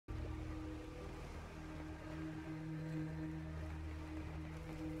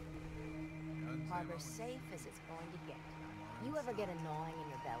harbor safe as it's going to get. You ever get a gnawing in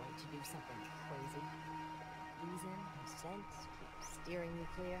your belly to do something crazy? Reason and sense keep steering you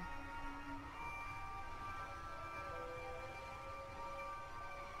clear.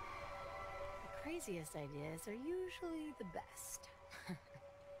 The craziest ideas are usually the best.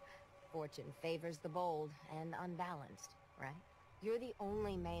 Fortune favors the bold and unbalanced, right? You're the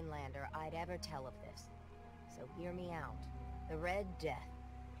only mainlander I'd ever tell of this. So hear me out. The Red Death.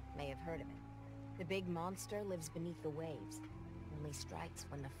 May have heard of it. The big monster lives beneath the waves. Only strikes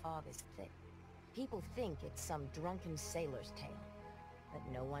when the fog is thick. People think it's some drunken sailor's tale. But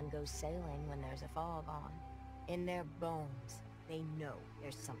no one goes sailing when there's a fog on. In their bones, they know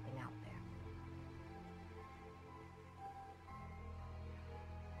there's something out there.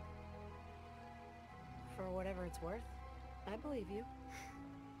 For whatever it's worth, I believe you.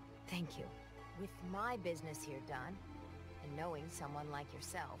 Thank you. With my business here done, and knowing someone like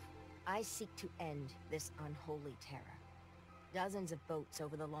yourself, I seek to end this unholy terror. Dozens of boats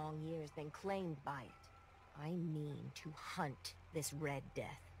over the long years been claimed by it. I mean to hunt this Red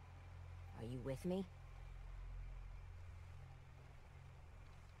Death. Are you with me?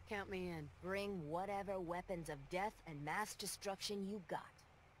 Count me in. Bring whatever weapons of death and mass destruction you got.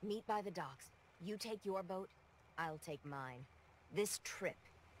 Meet by the docks. You take your boat, I'll take mine. This trip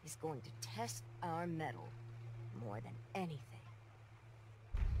is going to test our mettle more than anything.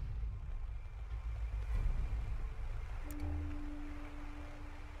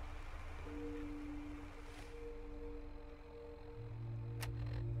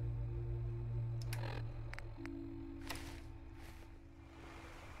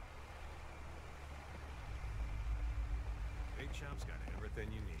 Big Shop's got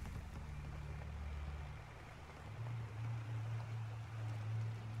everything you need.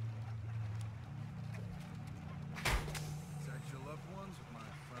 Protect your loved ones with my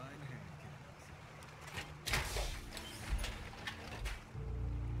frying hand cannons.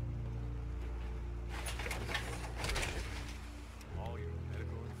 All your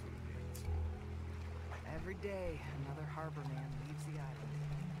medical and food needs. Every day, another harbor man leaves the island.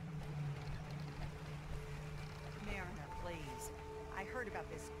 Mariner, please. I heard about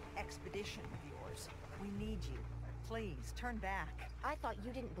this expedition of yours. We need you. Please, turn back. I thought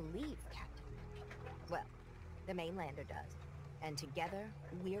you didn't believe, Captain. Well, the mainlander does. And together,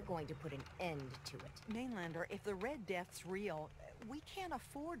 we're going to put an end to it. Mainlander, if the Red Death's real, we can't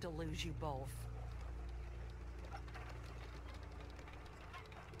afford to lose you both. With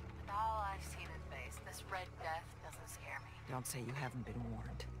all I've seen in base, this Red Death doesn't scare me. Don't say you haven't been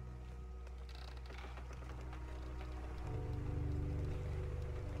warned.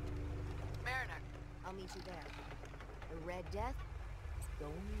 Mariner, I'll meet you there. The Red Death is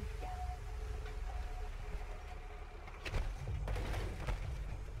going down.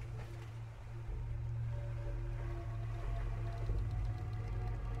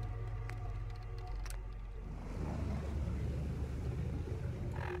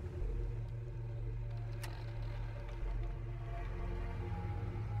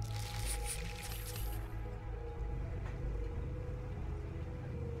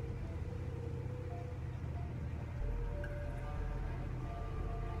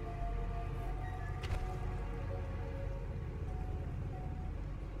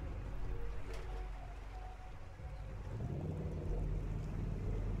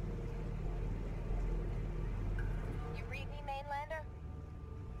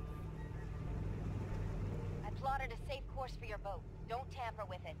 Plotted a safe course for your boat. Don't tamper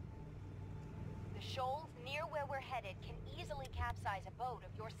with it. The shoals near where we're headed can easily capsize a boat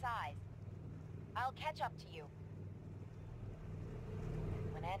of your size. I'll catch up to you.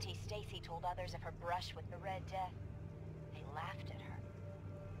 When Auntie Stacy told others of her brush with the Red Death, they laughed at her.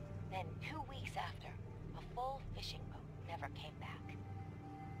 Then 2 weeks after, a full fishing boat never came back.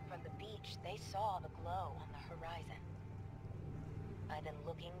 From the beach, they saw the glow on the horizon. I've been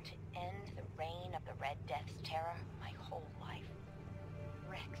looking to end the reign of the Red Death's terror my whole life.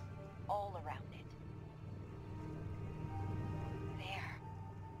 Wrecks all around it. There.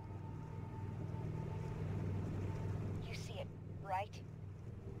 You see it, right?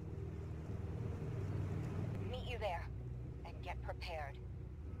 Meet you there, and get prepared.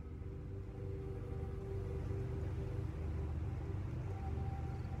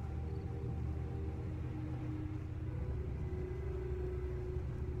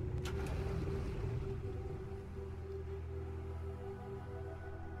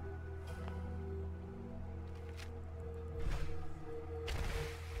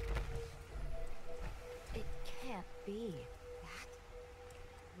 Be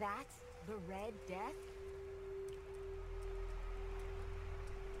that's the Red Death?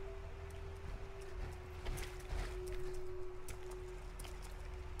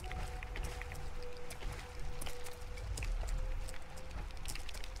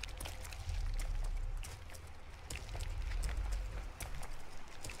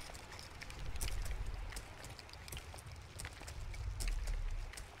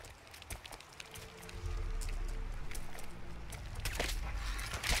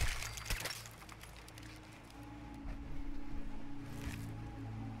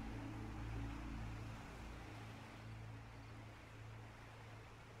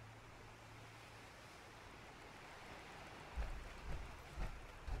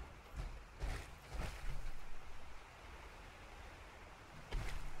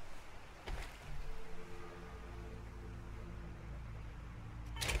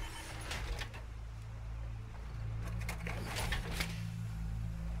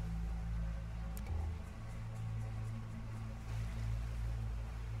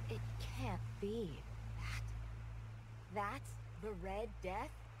 can't be. That's the Red Death?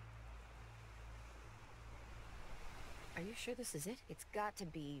 Are you sure this is it? It's got to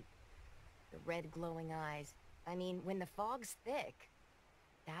be the red glowing eyes. I mean, when the fog's thick,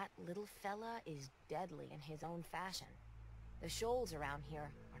 that little fella is deadly in his own fashion. The shoals around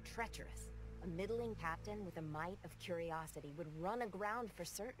here are treacherous. A middling captain with a mite of curiosity would run aground for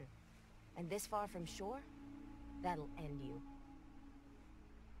certain. And this far from shore, that'll end you.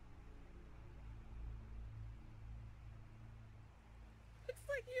 Looks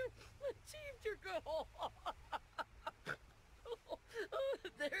like you achieved your goal. Oh,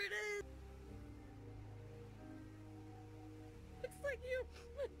 there it is. Looks like you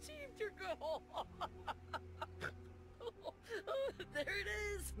achieved your goal. Oh, there it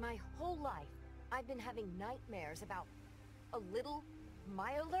is. My whole life, I've been having nightmares about a little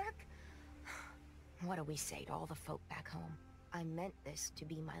Mirelurk? What do we say to all the folk back home? I meant this to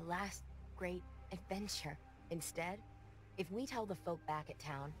be my last great adventure. Instead, if we tell the folk back at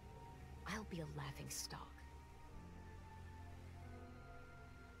town, I'll be a laughing stock.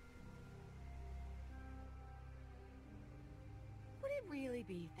 Would it really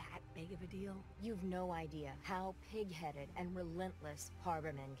be that big of a deal? You've no idea how pig-headed and relentless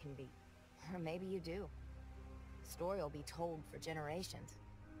harbormen can be. Or maybe you do. The story will be told for generations.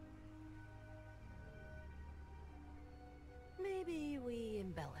 Maybe we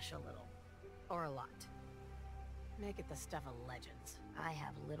embellish a little. Or a lot. Make it the stuff of legends. I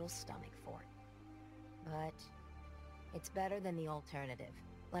have little stomach for it. But it's better than the alternative.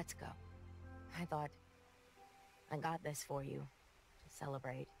 Let's go. I thought I got this for you to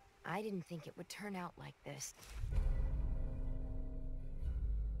celebrate. I didn't think it would turn out like this.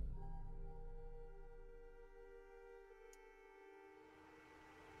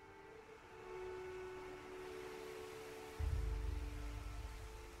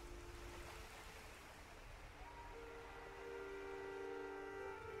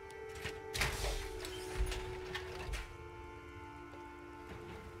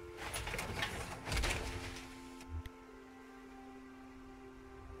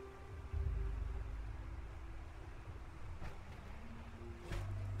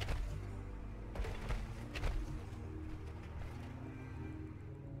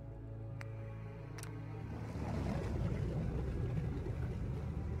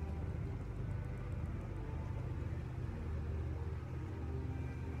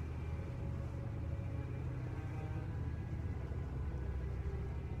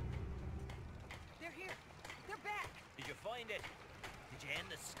 Find it? Did you end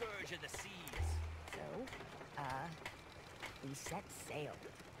the scourge of the seas? So, we set sail.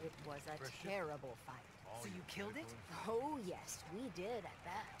 It was a terrible fight. So you killed it? Oh yes, we did at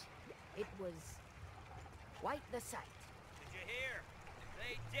that. It was quite the sight. Did you hear?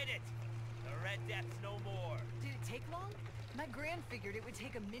 They did it! The Red Death's no more. Did it take long? My Gran figured it would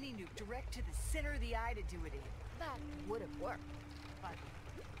take a mini-nuke direct to the center of the eye to do it in. That would have worked, but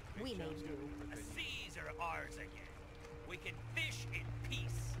we made do. The seas are ours again. We can fish in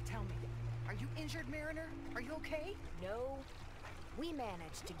peace. Tell me, are you injured, Mariner? Are you okay? No, we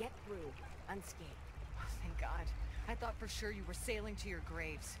managed to get through unscathed. Oh, thank God. I thought for sure you were sailing to your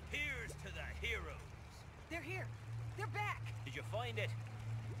graves. Here's to the heroes. They're here. They're back. Did you find it?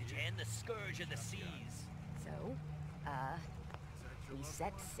 Did you end the scourge of the seas? So, we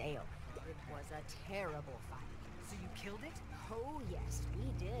set sail. It was a terrible fight. So you killed it? Oh yes, we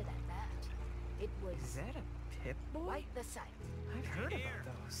did at that. It was Is that a Pip-Boy? quite the sight. I've heard Here.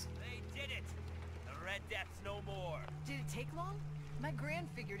 about those. They did it. The Red Death's no more. Did it take long? My Gran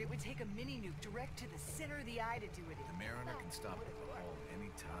figured it would take a mini-nuke direct to the center of the eye to do it The in. Mariner can stop at the hull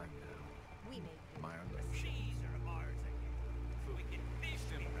any time now. We made The Mariner. seas are ours again. We can fish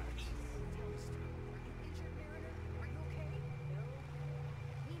in peace. Injured, Mariner? Are you okay? no.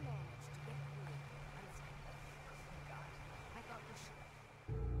 We managed to get through unscathed. Thank God. I thought for sure.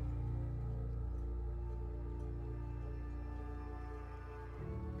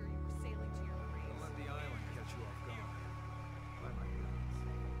 You were sailing to your Don't graves. let the island catch you off guard. I might be honest.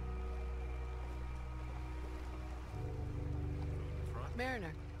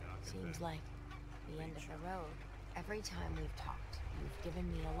 Mariner. Seems like the end of the road. Every time we've talked, you've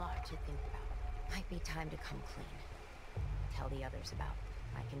given me a lot to think about. Might be time to come clean. Tell the others about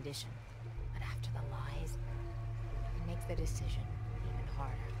my condition. But after the lies, it makes the decision even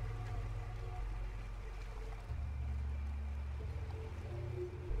harder.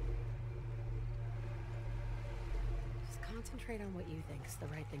 Just concentrate on what you think's the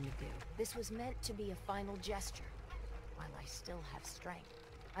right thing to do. This was meant to be a final gesture, while I still have strength.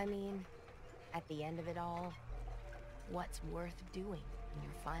 I mean, at the end of it all, what's worth doing? in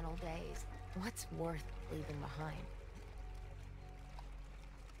your final days, what's worth leaving behind?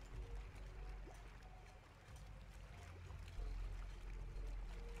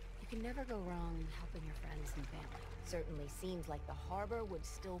 You can never go wrong helping your friends and family. Certainly seems like the harbor would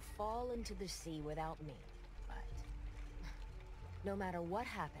still fall into the sea without me, but... no matter what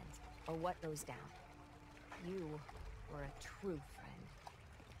happens, or what goes down, you were a true